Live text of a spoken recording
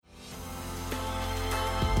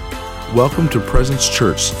Welcome to Presence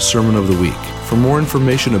Church Sermon of the Week. For more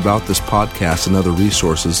information about this podcast and other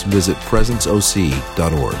resources, visit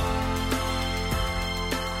presenceoc.org.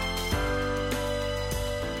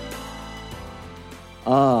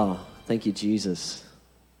 Oh, thank you, Jesus.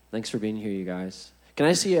 Thanks for being here, you guys. Can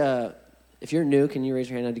I see, if you're new, can you raise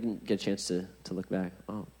your hand? I didn't get a chance to look back.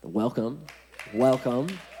 Oh, welcome.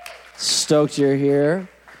 Stoked you're here.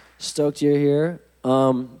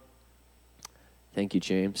 Thank you,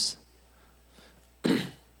 James.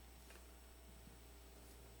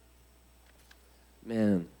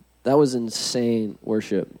 Man, that was insane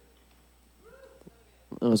worship.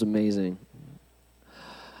 That was amazing.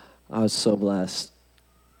 I was so blessed.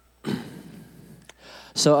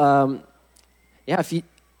 So, if you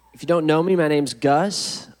don't know me, my name's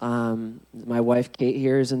Gus. My wife Kate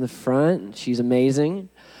here is in the front, and she's amazing.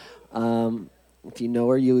 If you know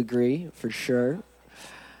her, you agree for sure.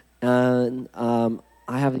 And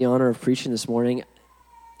I have the honor of preaching this morning.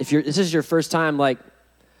 If this is your first time,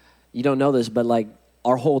 you don't know this, but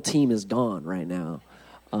our whole team is gone right now.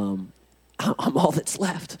 I'm all that's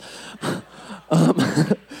left.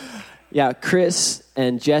 Yeah, Chris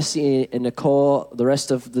and Jesse and Nicole, the rest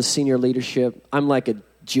of the senior leadership. I'm like a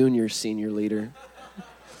junior senior leader.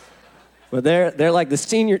 But they're like the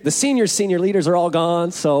senior leaders are all gone,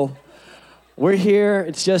 so we're here.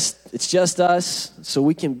 It's just us, so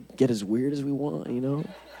we can get as weird as we want, you know?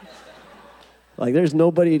 There's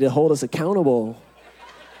nobody to hold us accountable.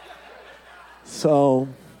 So,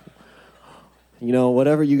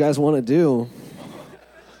 whatever you guys want to do,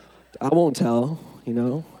 I won't tell,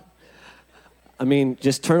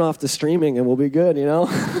 just turn off the streaming and we'll be good,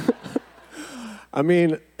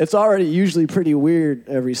 It's already usually pretty weird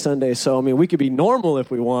every Sunday, so, we could be normal if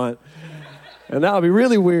we want, and that would be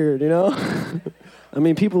really weird,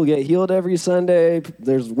 People get healed every Sunday,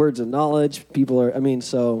 there's words of knowledge,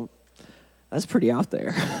 so that's pretty out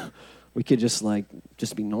there. We could just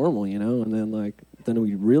be normal, and then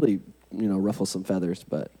we really, ruffle some feathers,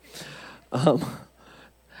 but don't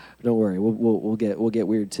worry, we'll get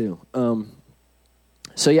weird too.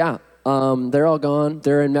 They're all gone.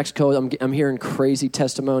 They're in Mexico. I'm hearing crazy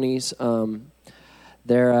testimonies. Let me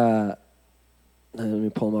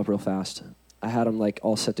pull them up real fast. I had them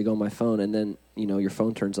all set to go on my phone, and then your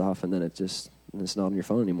phone turns off, and then it's not on your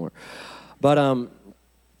phone anymore. But I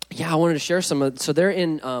wanted to share some. So they're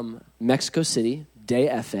in Mexico City,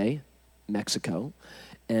 DF, Mexico,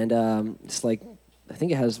 and it's I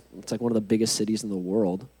think it's one of the biggest cities in the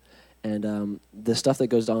world. And the stuff that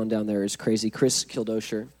goes on down there is crazy. Chris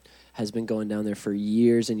Kildosher has been going down there for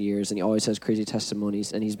years and years, and he always has crazy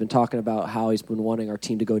testimonies. And he's been talking about how he's been wanting our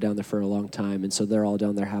team to go down there for a long time, and so they're all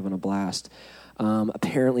down there having a blast.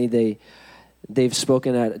 Apparently, they've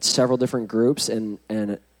spoken at several different groups, and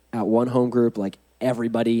at one home group,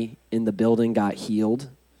 everybody in the building got healed.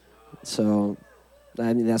 So,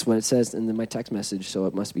 that's what it says in my text message, so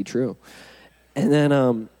it must be true. And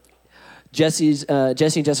then Jesse and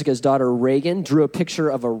Jessica's daughter, Reagan, drew a picture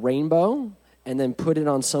of a rainbow and then put it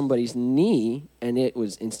on somebody's knee, and it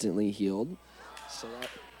was instantly healed. So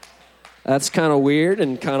that's kind of weird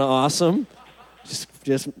and kind of awesome.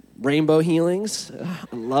 Just rainbow healings.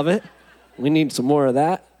 I love it. We need some more of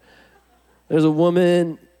that. There was one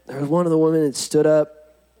of the women that stood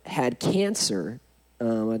up, had cancer. I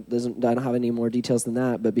don't have any more details than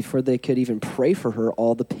that, but before they could even pray for her,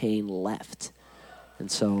 all the pain left.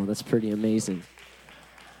 And so that's pretty amazing.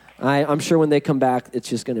 I'm sure when they come back, it's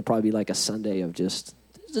just going to probably be a Sunday of just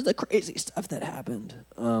the crazy stuff that happened.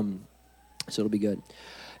 So it'll be good.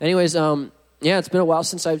 Anyways, it's been a while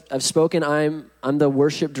since I've spoken. I'm the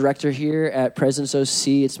worship director here at Presence OC.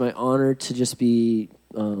 It's my honor to just be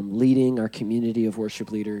leading our community of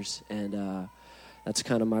worship leaders, and that's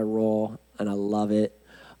kind of my role, and I love it.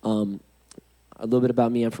 A little bit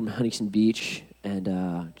about me: I'm from Huntington Beach, and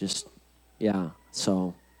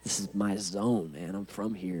so this is my zone, man. I'm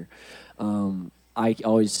from here. I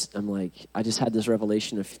just had this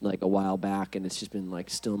revelation of a while back, and it's just been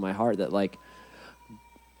still in my heart that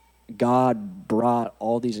God brought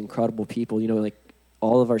all these incredible people.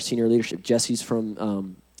 All of our senior leadership. Jesse's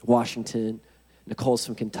from Washington. Nicole's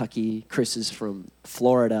from Kentucky, Chris is from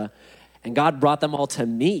Florida, and God brought them all to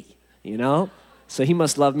me, So he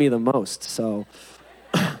must love me the most. So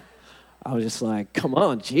I was just come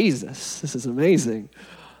on, Jesus, this is amazing.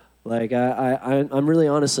 I'm really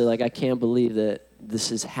honestly, I can't believe that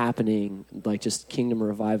this is happening, just kingdom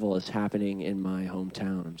revival is happening in my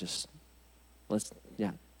hometown. Let's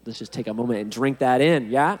just take a moment and drink that in,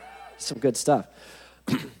 yeah? Some good stuff.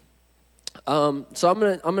 So I'm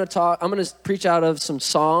gonna preach out of some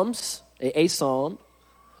Psalms, a psalm,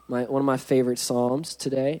 one of my favorite Psalms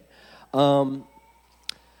today. I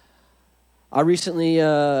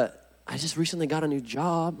just recently got a new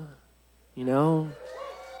job,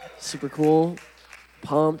 super cool,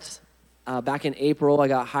 pumped. Back in April, I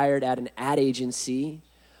got hired at an ad agency,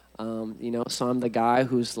 so I'm the guy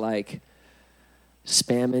who's like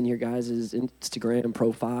spamming your guys' Instagram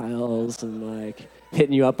profiles and like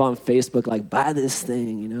hitting you up on Facebook, like, buy this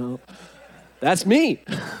thing, That's me.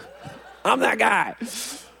 I'm that guy.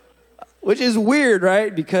 Which is weird,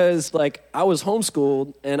 right? Because, like, I was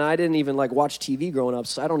homeschooled, and I didn't even, like, watch TV growing up,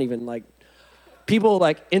 so I don't even, like, people,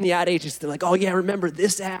 like, in the ad agency, they're like, oh, yeah, remember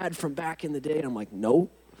this ad from back in the day? And I'm like, no.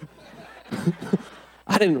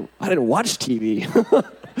 I didn't watch TV.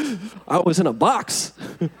 I was in a box.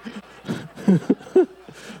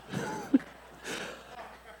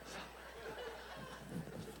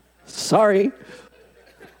 Sorry.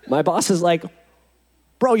 My boss is like,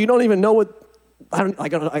 bro, you don't even know what, I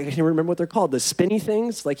can't remember what they're called, the spinny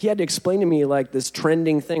things. Like, he had to explain to me, like, this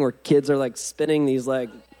trending thing where kids are, like, spinning these, like,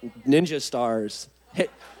 ninja stars.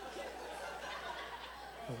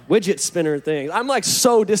 Widget spinner things. I'm, like,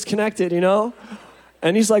 so disconnected,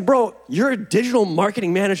 And he's like, bro, you're a digital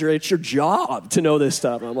marketing manager. It's your job to know this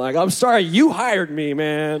stuff. I'm like, I'm sorry, you hired me,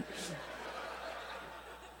 man.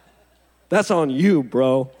 That's on you,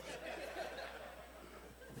 bro.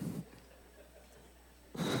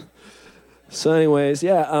 So anyways,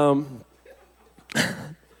 yeah,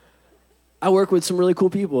 I work with some really cool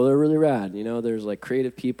people. They're really rad. There's like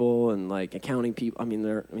creative people and like accounting people.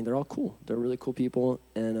 They're all cool. They're really cool people,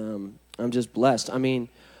 and I'm just blessed. A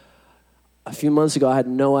few months ago, I had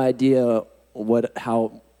no idea where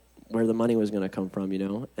the money was going to come from,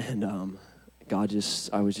 and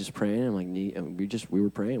I was just praying. I'm like, we were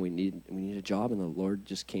praying. We need a job, and the Lord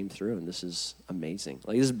just came through, and this is amazing.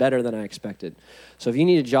 Like, this is better than I expected. So if you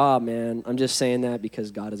need a job, man, I'm just saying that because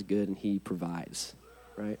God is good and He provides,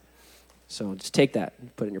 right? So just take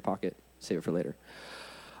that, put it in your pocket, save it for later.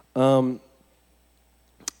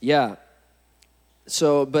 Yeah.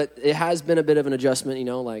 So, but it has been a bit of an adjustment,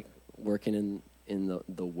 like working in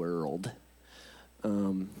the world.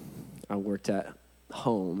 I worked at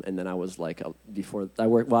home, and then I was like, I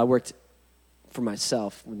worked for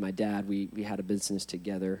myself with my dad. We had a business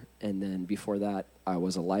together, and then before that, I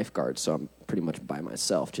was a lifeguard, so I'm pretty much by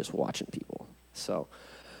myself just watching people. So,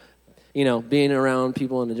 being around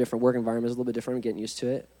people in a different work environment is a little bit different. I'm getting used to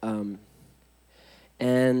it.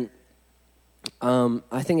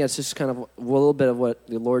 I think that's just kind of a little bit of what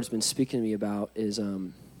the Lord's been speaking to me about is,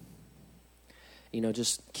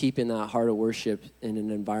 just keeping that heart of worship in an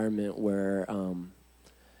environment where,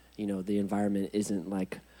 the environment isn't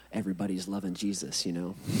like everybody's loving Jesus,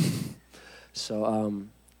 So,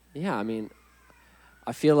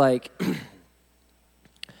 I feel like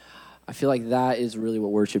that is really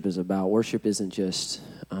what worship is about. Worship isn't just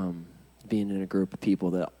being in a group of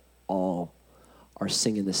people that all are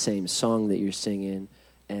singing the same song that you're singing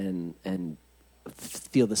and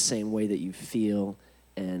feel the same way that you feel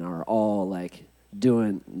and are all like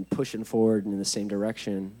pushing forward in the same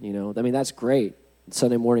direction, that's great.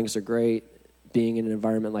 Sunday mornings are great. Being in an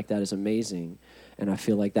environment like that is amazing. And I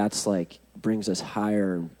feel like that's like brings us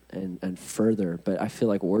higher and further. But I feel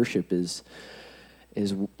like worship is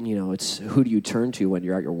it's who do you turn to when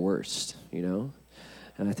you're at your worst, And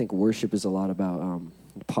I think worship is a lot about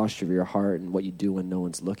the posture of your heart and what you do when no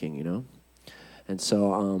one's looking, And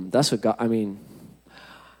so that's what God, I'm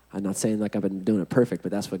not saying like I've been doing it perfect,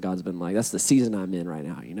 but that's what God's been like. That's the season I'm in right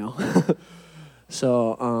now,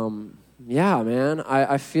 So, yeah, man,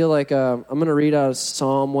 I feel like I'm going to read out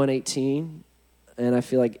Psalm 118, and I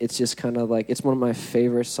feel like it's just kind of like, it's one of my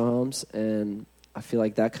favorite Psalms, and I feel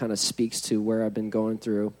like that kind of speaks to where I've been going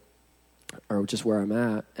through, or just where I'm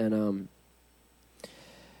at, and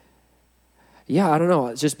yeah, I don't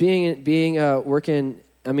know, just being working.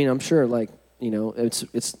 I'm sure, like,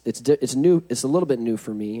 it's new. It's a little bit new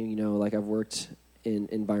for me, like I've worked in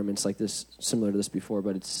environments like this, similar to this before,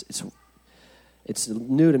 but it's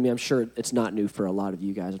new to me. I'm sure it's not new for a lot of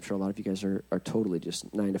you guys. I'm sure a lot of you guys are totally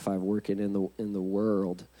just 9 to 5 working in the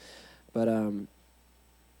world, but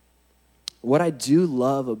what I do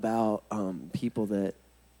love about people that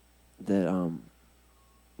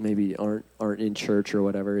maybe aren't in church or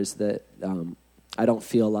whatever is that I don't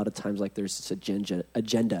feel a lot of times like there's this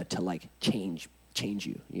agenda to like change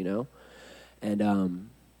you, and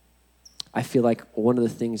I feel like one of the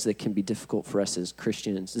things that can be difficult for us as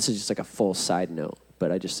Christians, this is just like a full side note, but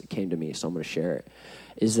it came to me, so I'm going to share it,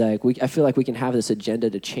 is like I feel like we can have this agenda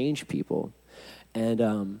to change people, and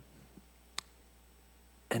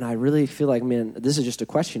I really feel like, man, this is just a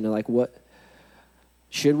question of like, what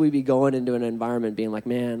should we be going into an environment being like,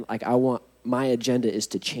 man, like I want my agenda is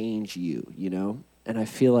to change you, you know? And I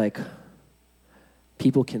feel like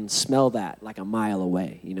people can smell that like a mile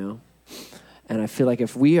away, you know? And I feel like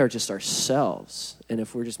if we are just ourselves and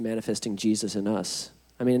if we're just manifesting Jesus in us,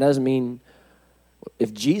 I mean, it doesn't mean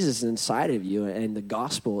if Jesus is inside of you and the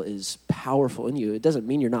gospel is powerful in you, it doesn't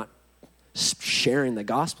mean you're not sharing the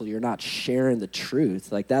gospel. You're not sharing the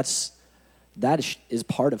truth. Like that is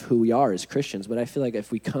part of who we are as Christians. But I feel like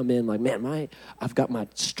if we come in like, man, I've got my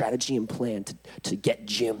strategy and plan to get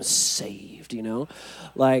Jim saved, you know?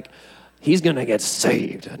 Like, he's going to get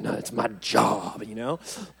saved. No, it's my job, you know?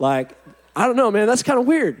 Like, I don't know, man. That's kind of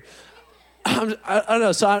weird. I don't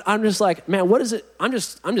know. So I'm just like, man, what is it? I'm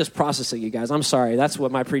just processing, you guys. I'm sorry. That's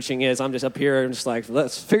what my preaching is. I'm just up here and just like,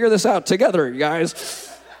 let's figure this out together, you guys.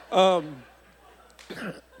 You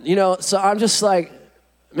know, so I'm just like,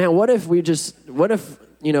 man, what if,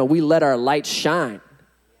 you know, we let our light shine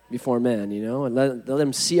before men, you know, and let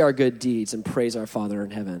them see our good deeds and praise our Father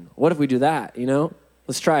in heaven. What if we do that, you know?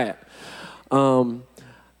 Let's try it.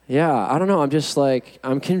 Yeah, I don't know. I'm just like,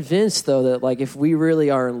 I'm convinced, though, that, like, if we really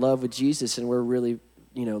are in love with Jesus and we're really,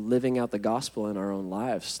 you know, living out the gospel in our own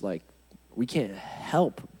lives, like, we can't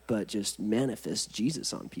help but just manifest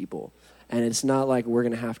Jesus on people. And it's not like we're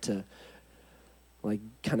going to have to, like,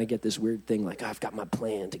 kind of get this weird thing, like, I've got my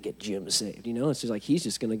plan to get Jim saved, you know? It's just like he's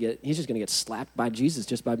just going to get slapped by Jesus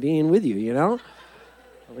just by being with you, you know?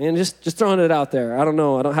 I mean, just throwing it out there. I don't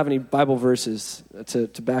know. I don't have any Bible verses to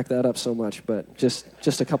back that up so much, but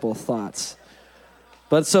just a couple of thoughts.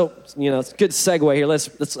 But so, you know, it's a good segue here.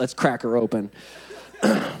 Let's crack her open.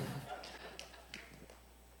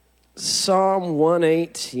 Psalm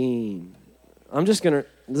 118. I'm just going to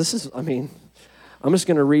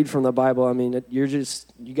read from the Bible. I mean, you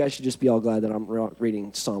guys should just be all glad that I'm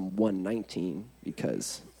reading Psalm 119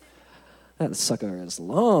 because that sucker is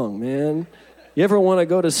long, man. You ever want to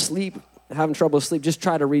go to sleep, having trouble sleep, just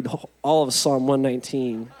try to read all of Psalm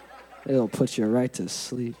 119. It'll put you right to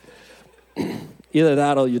sleep. Either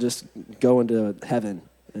that or you just go into heaven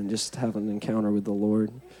and just have an encounter with the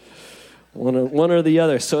Lord. One or the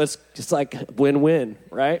other. So it's like win-win,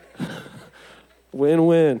 right?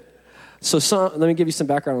 Win-win. So let me give you some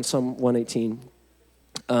background on Psalm 118.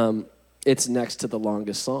 It's next to the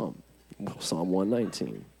longest psalm, Psalm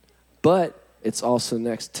 119. But it's also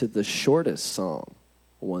next to the shortest psalm,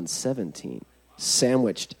 117,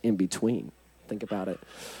 sandwiched in between. Think about it.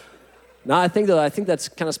 Now, I think that's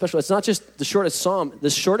kind of special. It's not just the shortest psalm.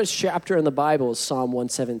 The shortest chapter in the Bible is Psalm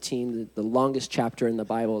 117. The longest chapter in the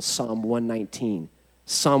Bible is Psalm 119.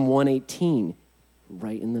 Psalm 118,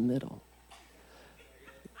 right in the middle.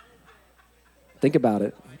 Think about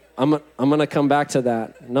it. I'm going to come back to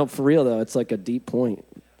that. No, for real, though. It's like a deep point.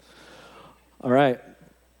 All right.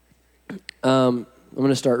 I'm going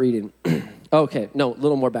to start reading. Okay, no, a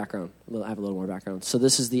little more background. I have a little more background. So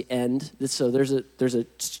this is the end. So there's a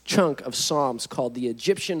chunk of Psalms called the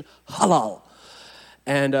Egyptian Hallel.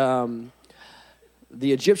 And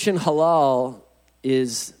the Egyptian Hallel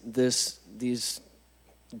is these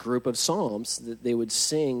group of Psalms that they would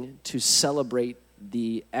sing to celebrate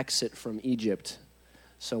the exit from Egypt.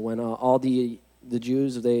 So when all the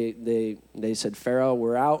Jews, they said, Pharaoh,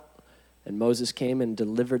 we're out. And Moses came and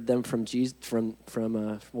delivered them from the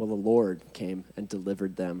Lord came and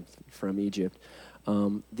delivered them from Egypt.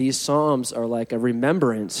 These psalms are like a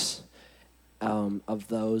remembrance of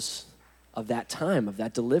that time, of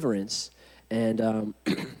that deliverance. And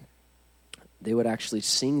they would actually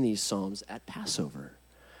sing these psalms at Passover.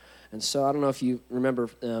 And so I don't know if you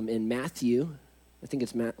remember in Matthew, I think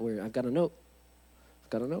it's where I've got a note.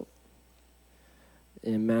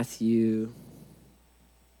 In Matthew...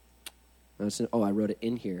 I wrote it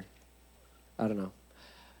in here. I don't know.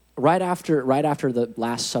 Right after the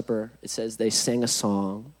Last Supper, it says they sang a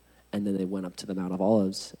song, and then they went up to the Mount of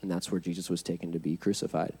Olives, and that's where Jesus was taken to be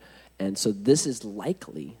crucified. And so this is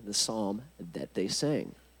likely the psalm that they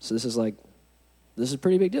sang. So this is a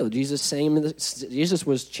pretty big deal. Jesus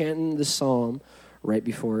was chanting this psalm right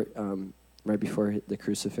before the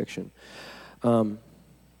crucifixion. So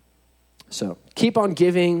keep on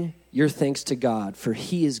giving your thanks to God, for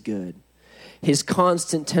He is good. His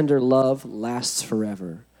constant, tender love lasts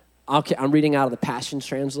forever. Okay, I'm reading out of the Passion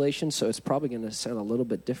Translation, so it's probably going to sound a little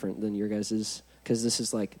bit different than your guys's, because this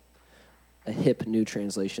is like a hip new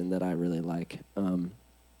translation that I really like.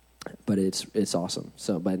 But it's awesome.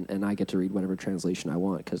 So, and I get to read whatever translation I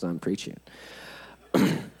want because I'm preaching.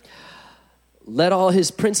 Let all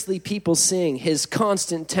His princely people sing. His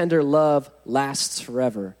constant, tender love lasts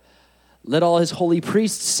forever. Let all his holy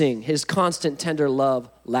priests sing. His constant tender love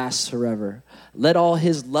lasts forever. Let all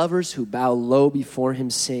his lovers who bow low before him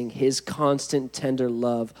sing. His constant tender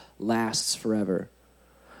love lasts forever.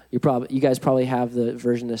 You guys probably have the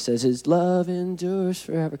version that says his love endures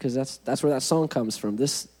forever, because that's where that song comes from.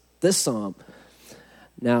 This psalm.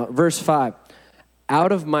 Now, verse 5.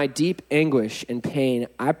 Out of my deep anguish and pain,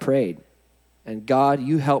 I prayed. And God,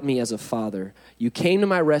 you helped me as a father. You came to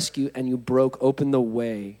my rescue and you broke open the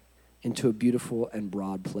way into a beautiful and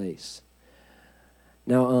broad place.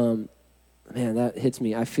 Now, man, that hits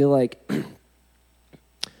me. I feel like,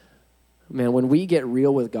 man, when we get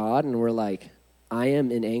real with God and we're like, I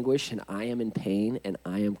am in anguish and I am in pain and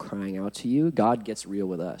I am crying out to you, God gets real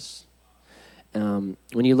with us. When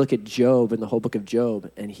you look at Job in the whole book of Job,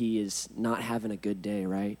 and he is not having a good day,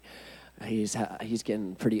 right? He's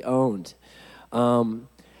getting pretty owned.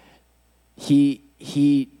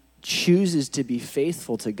 He chooses to be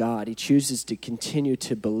faithful to God. He chooses to continue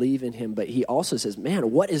to believe in him, but he also says,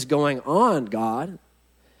 man, what is going on, God?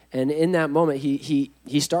 And in that moment, he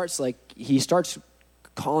starts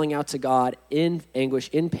calling out to God in anguish,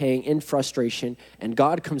 in pain, in frustration, and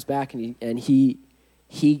God comes back and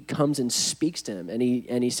he comes and speaks to him, and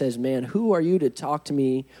he says, man, who are you to talk to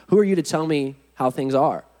me? Who are you to tell me how things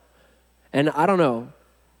are? And I don't know,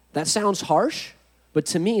 that sounds harsh, but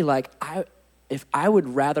to me, like, if I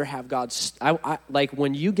would rather have God, like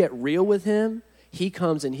when you get real with him, he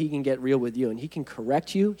comes and he can get real with you, and he can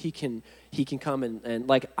correct you. He can come and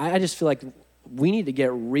like, I just feel like we need to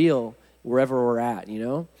get real wherever we're at, you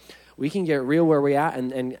know? We can get real where we're at,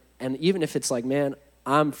 and even if it's like, man,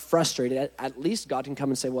 I'm frustrated, at least God can come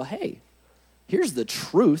and say, well, hey, here's the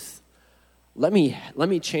truth. Let me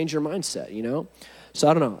change your mindset, you know? So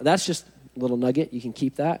I don't know. That's just a little nugget. You can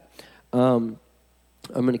keep that. I'm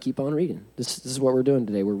going to keep on reading. This is what we're doing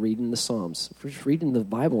today. We're reading the Psalms. We're just reading the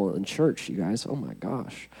Bible in church, you guys. Oh, my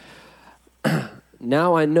gosh.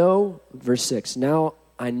 Now I know, verse 6, now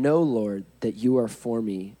I know, Lord, that you are for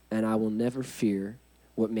me, and I will never fear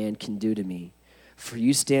what man can do to me. For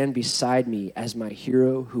you stand beside me as my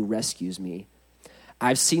hero who rescues me.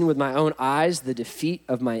 I've seen with my own eyes the defeat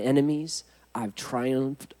of my enemies. I've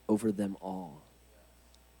triumphed over them all.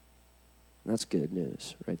 That's good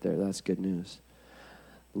news right there. That's good news.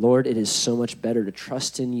 Lord, it is so much better to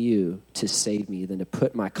trust in you to save me than to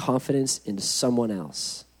put my confidence into someone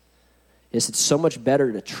else. Yes, it's so much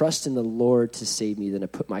better to trust in the Lord to save me than to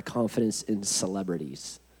put my confidence in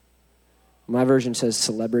celebrities. My version says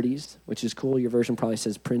celebrities, which is cool. Your version probably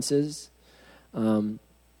says princes. And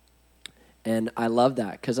I love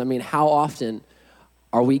that because, I mean, how often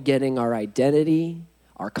are we getting our identity,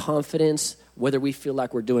 our confidence, whether we feel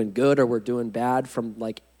like we're doing good or we're doing bad, from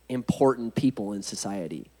like important people in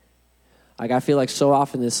society? Like, I feel like so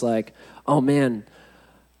often it's like, oh man,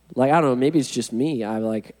 like, I don't know, maybe it's just me. I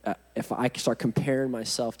like, if I start comparing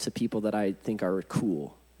myself to people that I think are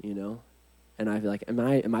cool, you know? And I feel like,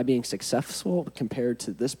 am I being successful compared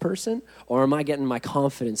to this person? Or am I getting my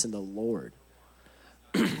confidence in the Lord?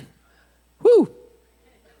 Woo!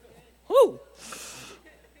 Woo!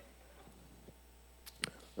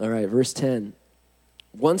 All right, verse 10.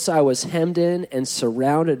 Once I was hemmed in and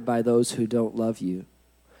surrounded by those who don't love you,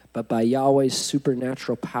 but by Yahweh's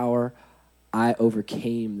supernatural power, I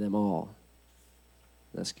overcame them all.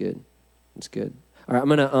 That's good. That's good. All right,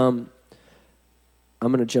 I'm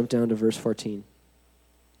gonna jump down to verse 14.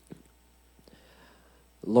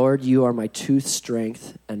 Lord, you are my tooth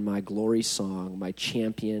strength and my glory song, my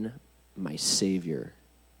champion, my savior.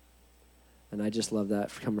 And I just love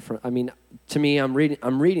that coming from, I mean, to me, I'm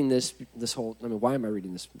reading this whole, I mean, why am I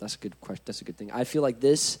reading this? That's a good question. That's a good thing. I feel like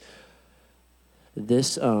this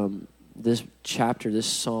chapter, this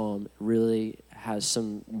psalm really has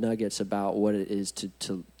some nuggets about what it is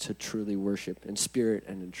to truly worship in spirit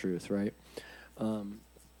and in truth, right?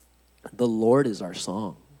 The Lord is our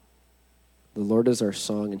song. The Lord is our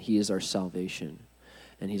song, and he is our salvation,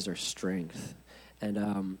 and he's our strength.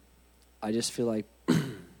 And I just feel like,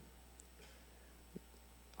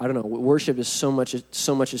 I don't know, worship is so much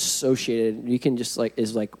associated. You can just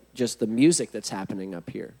is just the music that's happening up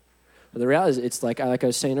here. But the reality is, it's like I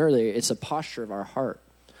was saying earlier, it's a posture of our heart.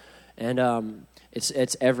 And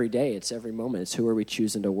it's every day, it's every moment. It's who are we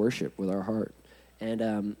choosing to worship with our heart.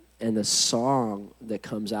 And the song that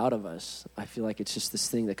comes out of us, I feel like it's just this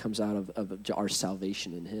thing that comes out of our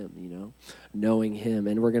salvation in him, you know, knowing him.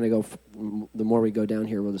 And we're going to go, the more we go down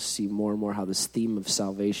here, we'll just see more and more how this theme of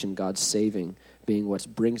salvation, God's saving, being what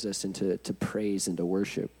brings us into praise and to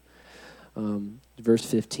worship. Verse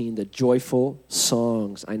 15, the joyful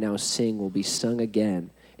songs I now sing will be sung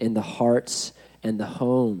again in the hearts and the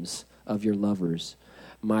homes of your lovers.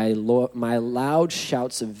 My loud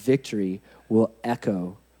shouts of victory will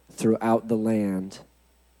echo throughout the land,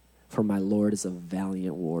 for my Lord is a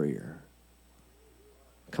valiant warrior.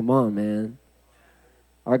 Come on, man.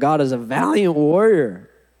 Our God is a valiant warrior.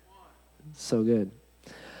 So good.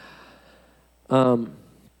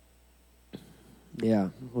 Yeah,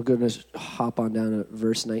 we're going to hop on down to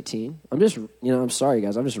verse 19. I'm sorry,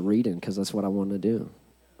 guys. I'm just reading because that's what I want to do.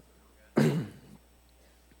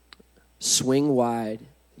 Swing wide,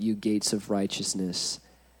 you gates of righteousness,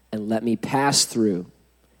 and let me pass through,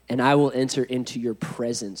 and I will enter into your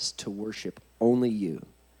presence to worship only you.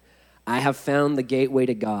 I have found the gateway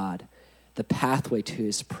to God, the pathway to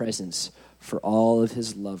his presence for all of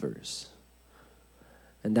his lovers.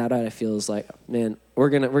 And that I feel is like, man, we're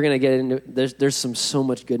gonna get into. There's so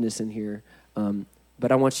much goodness in here,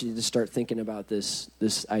 but I want you to start thinking about this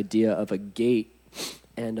idea of a gate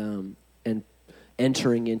and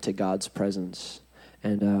entering into God's presence,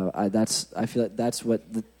 and I feel like that's what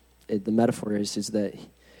the metaphor is that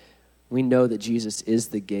we know that Jesus is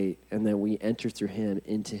the gate, and that we enter through him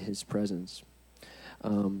into his presence.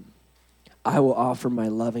 I will offer my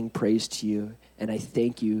loving praise to you, and I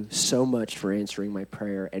thank you so much for answering my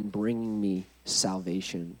prayer and bringing me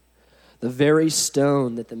salvation. The very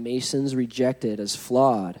stone that the masons rejected as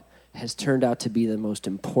flawed has turned out to be the most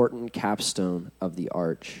important capstone of the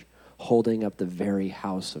arch, holding up the very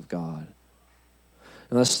house of God.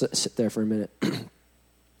 And let's sit there for a minute.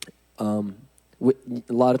 A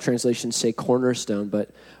lot of translations say cornerstone, but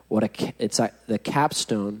the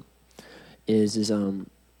capstone is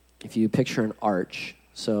if you picture an arch.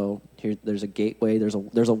 So here, there's a gateway, there's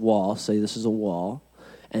a wall. Say this is a wall,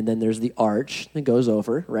 and then there's the arch that goes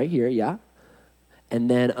over right here, yeah. And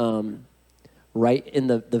then right in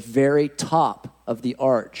the very top of the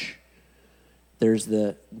arch, there's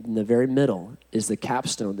in the very middle is the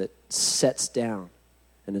capstone that sets down,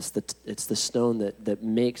 and it's the stone that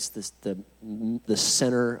makes the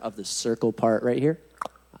center of the circle part right here.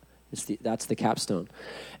 That's the capstone,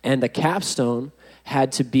 and the capstone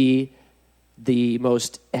had to be it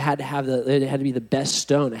had to be the best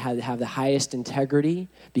stone. It had to have the highest integrity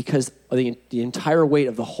because the entire weight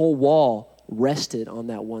of the whole wall rested on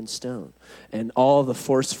that one stone. And all the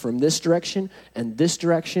force from this direction and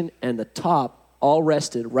the top all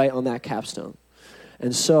rested right on that capstone.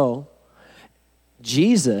 And so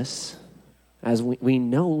Jesus, as we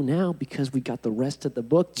know now because we got the rest of the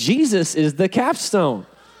book, Jesus is the capstone.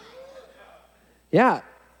 Yeah.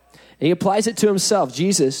 And he applies it to himself.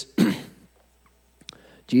 Jesus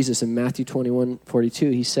in Matthew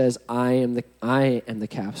 21:42, he says, I am the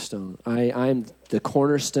capstone. I am the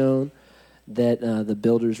cornerstone that the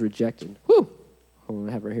builders rejected. Whew! Oh,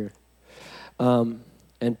 I have it right here.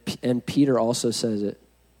 And Peter also says it.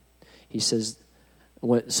 He says, I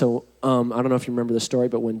don't know if you remember the story,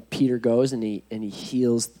 but when Peter goes and he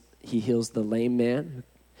heals the lame man,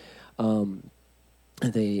 and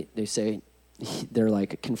they say, they're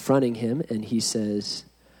like confronting him, and he says,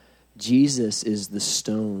 Jesus is the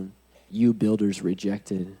stone you builders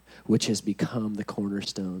rejected, which has become the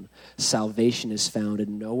cornerstone. Salvation is found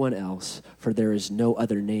in no one else, for there is no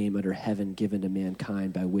other name under heaven given to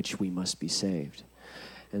mankind by which we must be saved.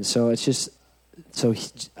 And so it's just,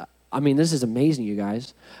 this is amazing, you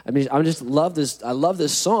guys. I just love this. I love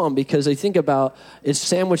this psalm because I think about it's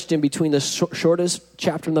sandwiched in between the shortest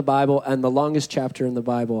chapter in the Bible and the longest chapter in the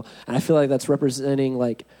Bible. And I feel like that's representing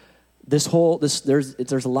like there's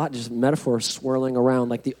a lot just metaphors swirling around,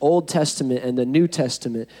 like the Old Testament and the New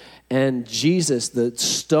Testament, and Jesus, the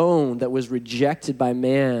stone that was rejected by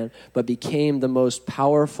man but became the most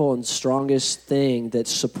powerful and strongest thing that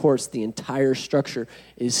supports the entire structure,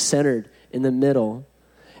 is centered in the middle,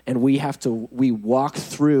 and we walk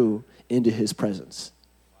through into his presence.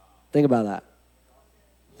 Think about that.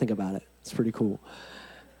 Think about it. It's pretty cool.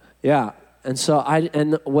 Yeah,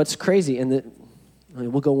 and what's crazy, and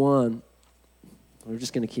we'll go on. We're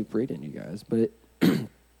just going to keep reading, you guys. But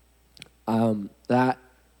how do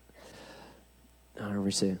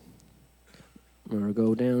we say? I'm going to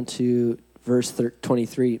go down to verse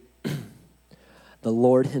 23. The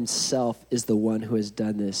Lord himself is the one who has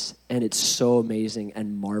done this, and it's so amazing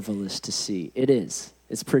and marvelous to see. It is.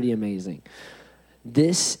 It's pretty amazing.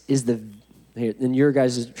 This is in your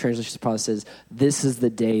guys' translation probably says, this is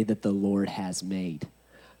the day that the Lord has made.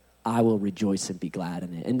 I will rejoice and be glad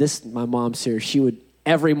in it. And my mom's here. She would,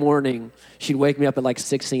 every morning, she'd wake me up at like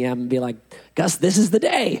 6 a.m. and be like, Gus, this is the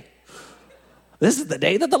day. This is the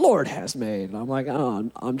day that the Lord has made. And I'm like,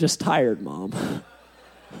 oh, I'm just tired, Mom.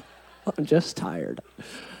 I'm just tired.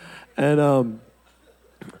 And,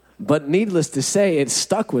 but needless to say, it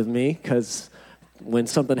stuck with me because when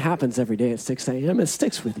something happens every day at 6 a.m., it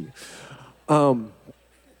sticks with you.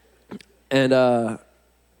 And I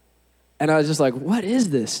was just like, what is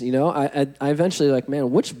this? You know, I eventually like,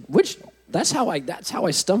 man, which that's how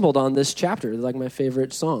I stumbled on this chapter. It's like my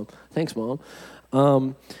favorite song. Thanks, Mom.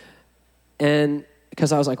 And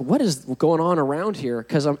because I was like, what is going on around here?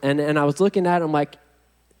 And I was looking at it, I'm like,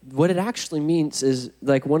 what it actually means is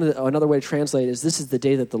like another way to translate it is this is the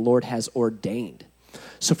day that the Lord has ordained.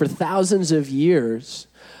 So for thousands of years,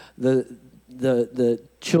 the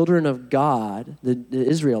children of God, the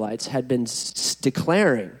Israelites, had been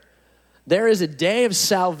declaring, there is a day of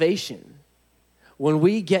salvation when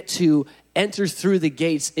we get to enter through the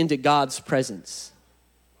gates into God's presence.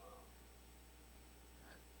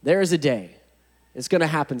 There is a day. It's going to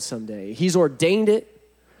happen someday. He's ordained it.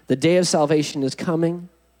 The day of salvation is coming,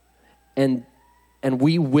 and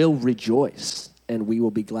we will rejoice, and we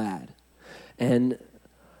will be glad. And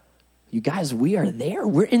you guys, we are there.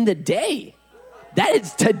 We're in the day. That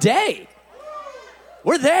is today.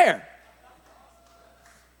 We're there.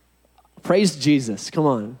 Praise Jesus. Come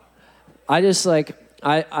on. I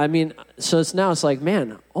mean, so it's like,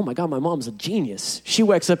 man, oh my God, my mom's a genius. She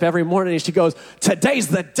wakes up every morning and she goes, today's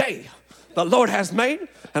the day the Lord has made,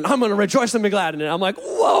 and I'm going to rejoice and be glad in it. I'm like,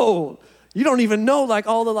 whoa. You don't even know like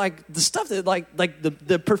all the stuff that like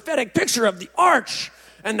the prophetic picture of the arch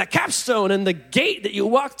and the capstone and the gate that you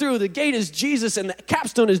walk through. The gate is Jesus and the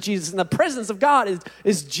capstone is Jesus and the presence of God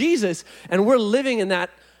is Jesus. And we're living in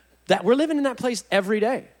that we're living in that place every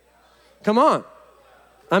day. Come on.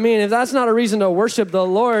 I mean, if that's not a reason to worship the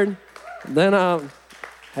Lord, then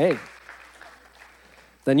hey,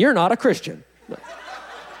 then you're not a Christian.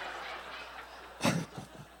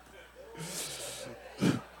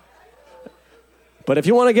 But if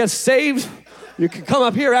you want to get saved, you can come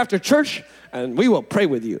up here after church and we will pray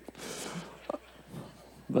with you.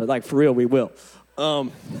 But like for real, we will.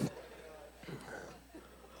 I'm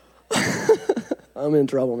in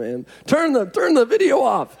trouble, man. Turn the video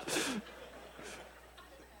off.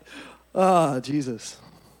 Ah, Jesus.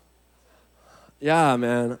 Yeah,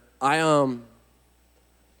 man.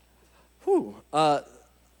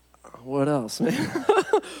 What else, man?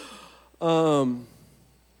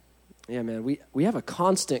 Yeah, man, we have a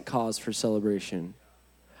constant cause for celebration.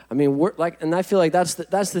 I mean, we're like, and I feel like that's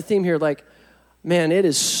the theme here. Like, man, it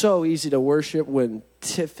is so easy to worship when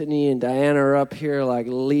Tiffany and Diana are up here, like,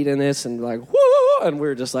 leading this and like, whoo, and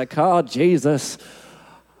we're just like, oh, Jesus,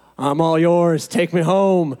 I'm all yours. Take me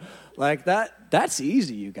home. Like that's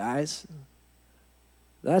easy, you guys.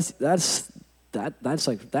 That's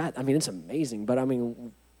like that. I mean, it's amazing, but I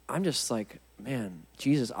mean, I'm just like, man,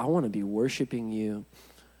 Jesus, I want to be worshiping you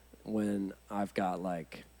when I've got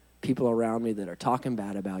like people around me that are talking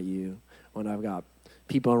bad about you, when I've got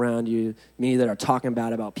people around me that are talking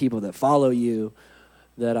bad about people that follow you,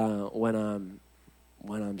 that when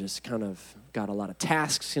I'm just kind of got a lot of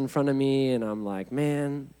tasks in front of me and I'm like,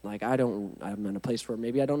 man, like I'm in a place where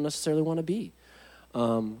maybe I don't necessarily want to be.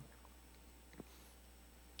 I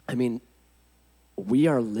mean, we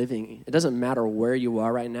are living, it doesn't matter where you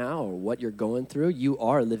are right now or what you're going through, you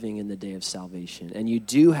are living in the day of salvation. And you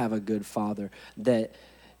do have a good Father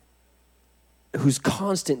whose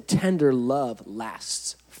constant tender love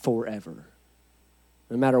lasts forever,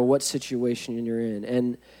 no matter what situation you're in.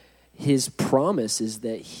 And his promise is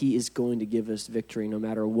that he is going to give us victory no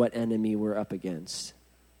matter what enemy we're up against.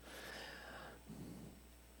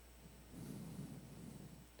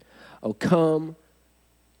 Oh, come,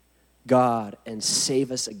 God, and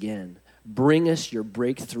save us again. Bring us your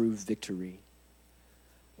breakthrough victory.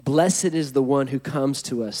 Blessed is the one who comes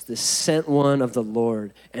to us, the sent one of the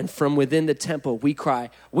Lord. And from within the temple we cry,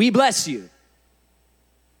 we bless you.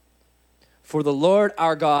 For the Lord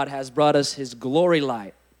our God has brought us his glory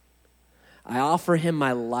light. I offer him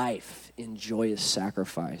my life in joyous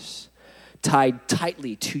sacrifice. Tied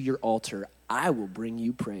tightly to your altar, I will bring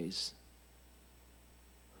you praise.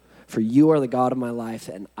 For you are the God of my life,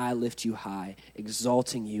 and I lift you high,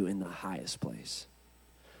 exalting you in the highest place.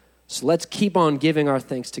 So let's keep on giving our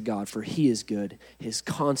thanks to God, for he is good. His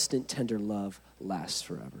constant, tender love lasts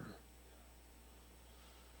forever.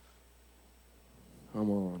 Come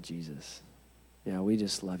on, Jesus. Yeah, we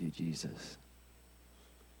just love you, Jesus.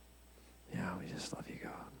 Yeah, we just love you,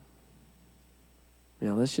 God.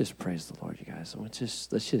 Yeah, let's just praise the Lord, you guys.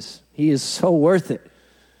 He is so worth it.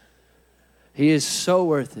 He is so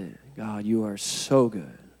worth it. God, you are so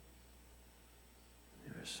good.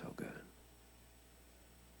 You are so good.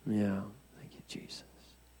 Yeah, thank you, Jesus.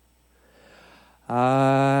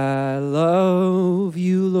 I love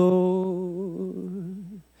you,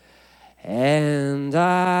 Lord, and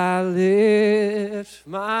I lift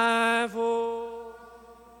my voice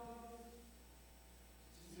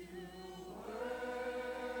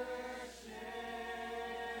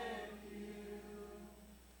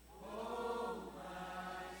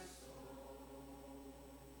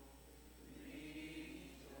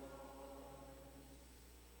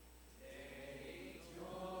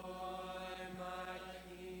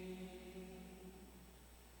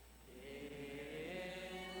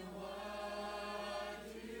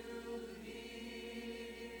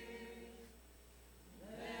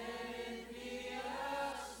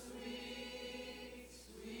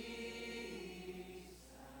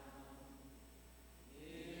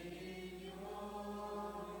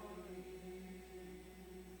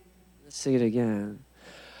Let's sing it again.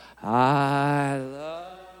 I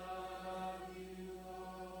love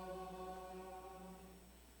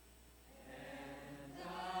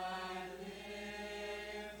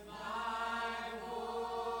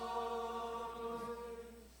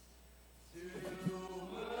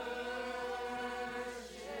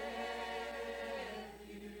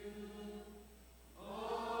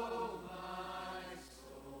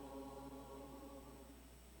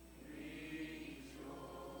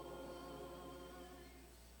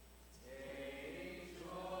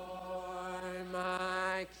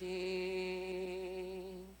my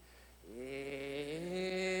King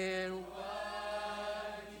in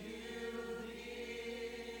what you need.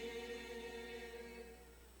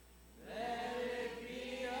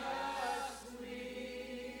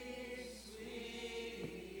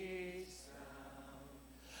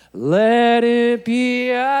 Let it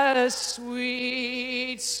be a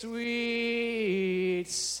sweet, sweet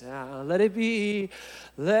sound. Let it be a sweet, sweet sound.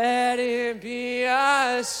 Let it be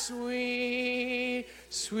a sweet,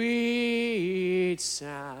 sweet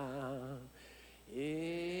sound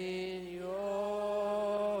in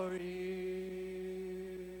your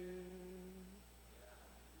ear.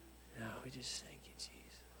 Now we just thank you, Jesus.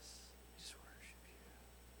 We just worship you.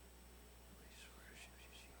 We just worship you,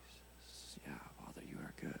 Jesus. Yeah, Father, you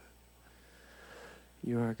are good.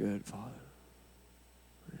 You are good, Father.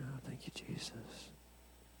 Yeah, thank you, Jesus.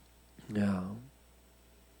 Yeah.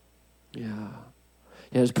 Yeah.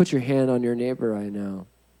 Yeah, just put your hand on your neighbor right now.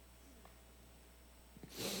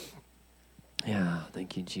 Yeah,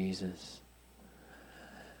 thank you, Jesus.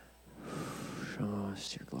 Show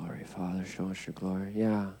us your glory, Father. Show us your glory.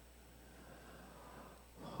 Yeah.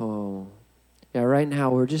 Oh. Yeah, right now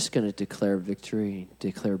we're just going to declare victory,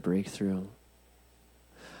 declare breakthrough.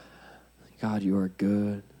 God, you are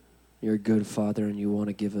good. You're a good Father, and you want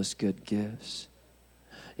to give us good gifts.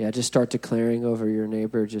 Yeah, just start declaring over your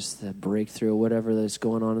neighbor just the breakthrough, whatever that's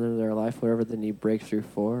going on in their life, whatever they need breakthrough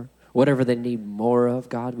for, whatever they need more of,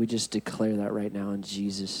 God, we just declare that right now in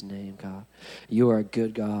Jesus' name, God. You are a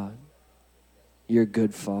good God. You're a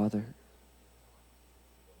good Father.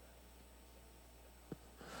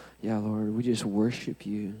 Yeah, Lord, we just worship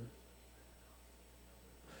you.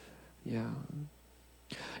 Yeah.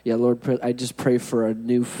 Yeah, Lord, I just pray for a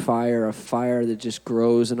new fire, a fire that just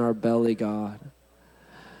grows in our belly, God.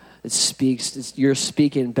 It speaks, you're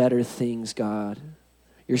speaking better things, God.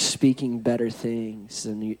 You're speaking better things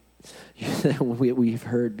than we've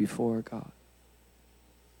heard before, God.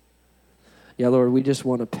 Yeah, Lord, we just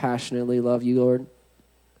want to passionately love you, Lord.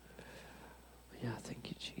 Yeah,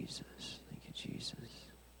 thank you, Jesus. Thank you, Jesus.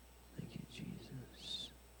 Thank you, Jesus.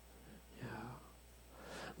 Yeah.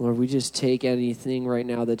 Lord, we just take anything right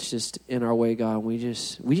now that's just in our way, God. We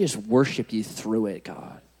just worship you through it,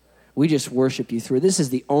 God. We just worship you through it. This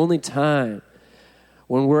is the only time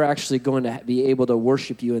when we're actually going to be able to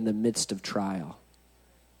worship you in the midst of trial.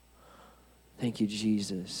 Thank you,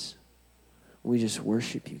 Jesus. We just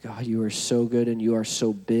worship you, God. You are so good and you are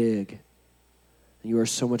so big. You are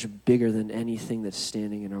so much bigger than anything that's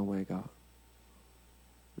standing in our way, God.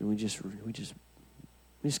 And we just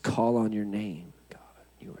call on your name, God.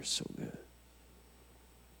 You are so good.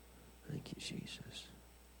 Thank you, Jesus.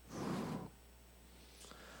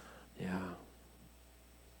 Yeah.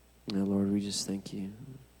 Yeah, Lord, we just thank you.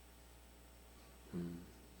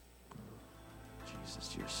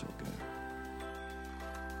 Jesus, you're so good.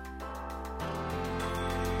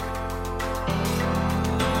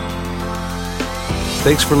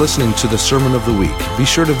 Thanks for listening to the Sermon of the Week. Be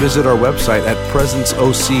sure to visit our website at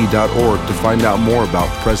presenceoc.org to find out more about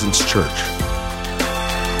Presence Church.